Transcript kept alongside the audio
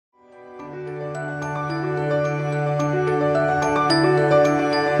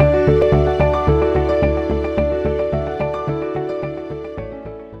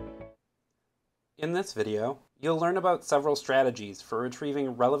In this video, you'll learn about several strategies for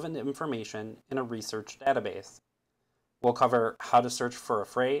retrieving relevant information in a research database. We'll cover how to search for a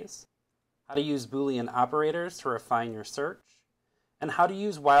phrase, how to use Boolean operators to refine your search, and how to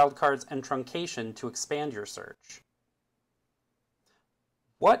use wildcards and truncation to expand your search.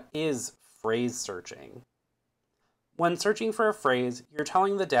 What is phrase searching? When searching for a phrase, you're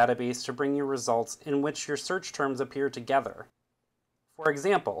telling the database to bring you results in which your search terms appear together. For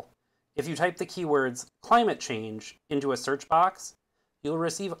example, if you type the keywords climate change into a search box, you'll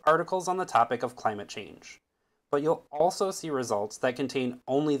receive articles on the topic of climate change. But you'll also see results that contain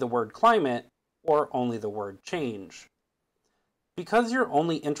only the word climate or only the word change. Because you're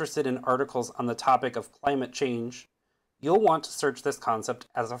only interested in articles on the topic of climate change, you'll want to search this concept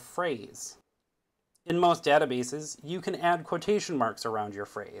as a phrase. In most databases, you can add quotation marks around your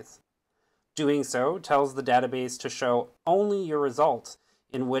phrase. Doing so tells the database to show only your results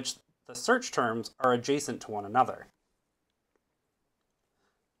in which the search terms are adjacent to one another.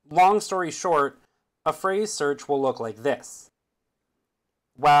 Long story short, a phrase search will look like this,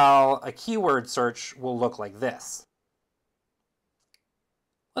 while a keyword search will look like this.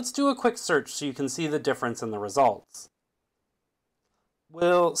 Let's do a quick search so you can see the difference in the results.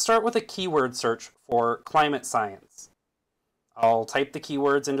 We'll start with a keyword search for climate science. I'll type the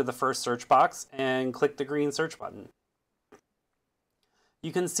keywords into the first search box and click the green search button.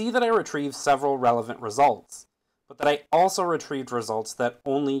 You can see that I retrieved several relevant results, but that I also retrieved results that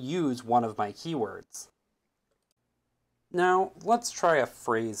only use one of my keywords. Now, let's try a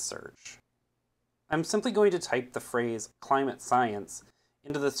phrase search. I'm simply going to type the phrase climate science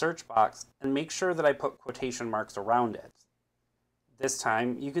into the search box and make sure that I put quotation marks around it. This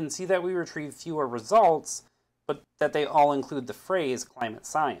time, you can see that we retrieve fewer results, but that they all include the phrase climate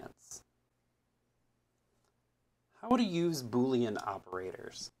science. How to use Boolean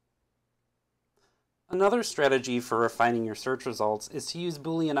operators. Another strategy for refining your search results is to use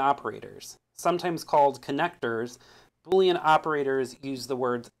Boolean operators. Sometimes called connectors, Boolean operators use the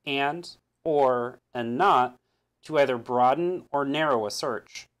words and, or, and not to either broaden or narrow a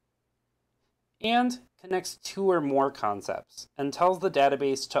search. And connects two or more concepts and tells the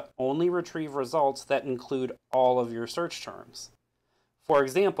database to only retrieve results that include all of your search terms. For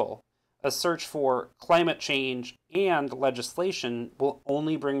example, a search for climate change and legislation will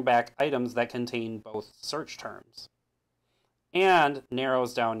only bring back items that contain both search terms, and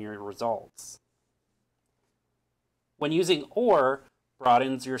narrows down your results. When using or,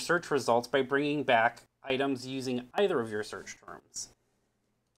 broadens your search results by bringing back items using either of your search terms.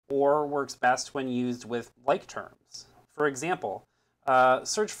 Or works best when used with like terms. For example,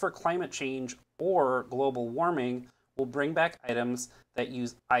 search for climate change or global warming will bring back items that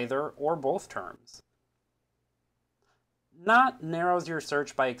use either or both terms. Not narrows your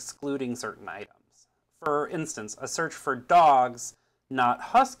search by excluding certain items. For instance, a search for dogs, not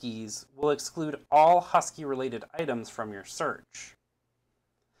huskies, will exclude all husky-related items from your search.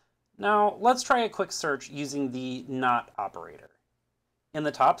 Now, let's try a quick search using the not operator. In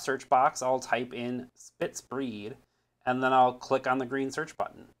the top search box, I'll type in Spitz breed, and then I'll click on the green search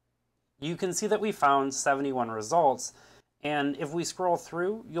button. You can see that we found 71 results, and if we scroll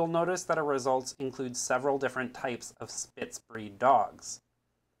through, you'll notice that our results include several different types of Spitz breed dogs.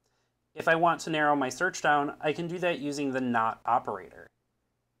 If I want to narrow my search down, I can do that using the not operator.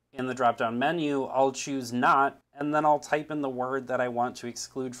 In the drop-down menu, I'll choose not, and then I'll type in the word that I want to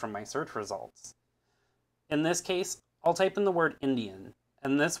exclude from my search results. In this case, I'll type in the word Indian,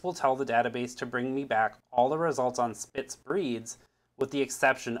 and this will tell the database to bring me back all the results on Spitz breeds, with the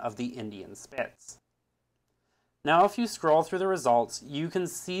exception of the Indian Spitz. Now if you scroll through the results, you can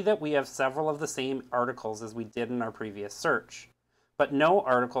see that we have several of the same articles as we did in our previous search, but no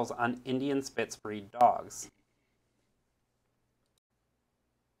articles on Indian Spitz breed dogs.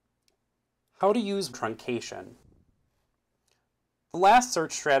 How to use truncation. The last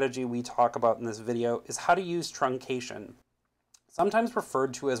search strategy we talk about in this video is how to use truncation, sometimes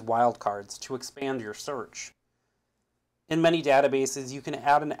referred to as wildcards, to expand your search. In many databases, you can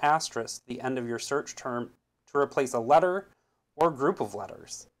add an asterisk at the end of your search term to replace a letter or group of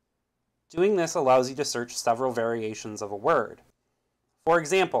letters. Doing this allows you to search several variations of a word. For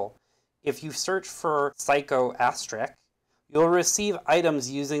example, if you search for psycho asterisk, you'll receive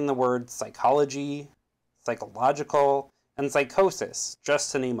items using the words psychology, psychological, and psychosis,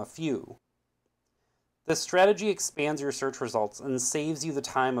 just to name a few. This strategy expands your search results and saves you the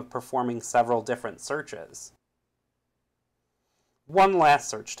time of performing several different searches. One last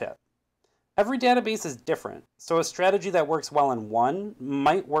search tip. Every database is different, so a strategy that works well in one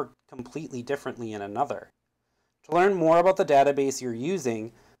might work completely differently in another. To learn more about the database you're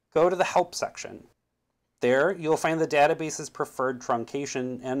using, go to the Help section. There, you'll find the database's preferred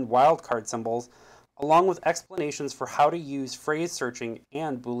truncation and wildcard symbols, along with explanations for how to use phrase searching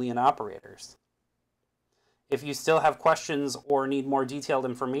and Boolean operators. If you still have questions or need more detailed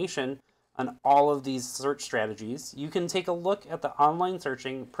information on all of these search strategies, you can take a look at the Online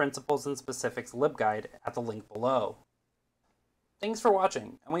Searching Principles and Specifics LibGuide at the link below. Thanks for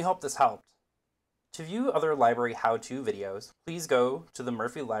watching, and we hope this helped. To view other library how-to videos, please go to the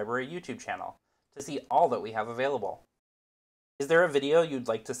Murphy Library YouTube channel to see all that we have available. Is there a video you'd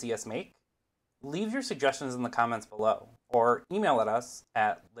like to see us make? Leave your suggestions in the comments below, or email at us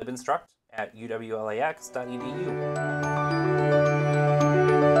at libinstruct@uwlax.edu.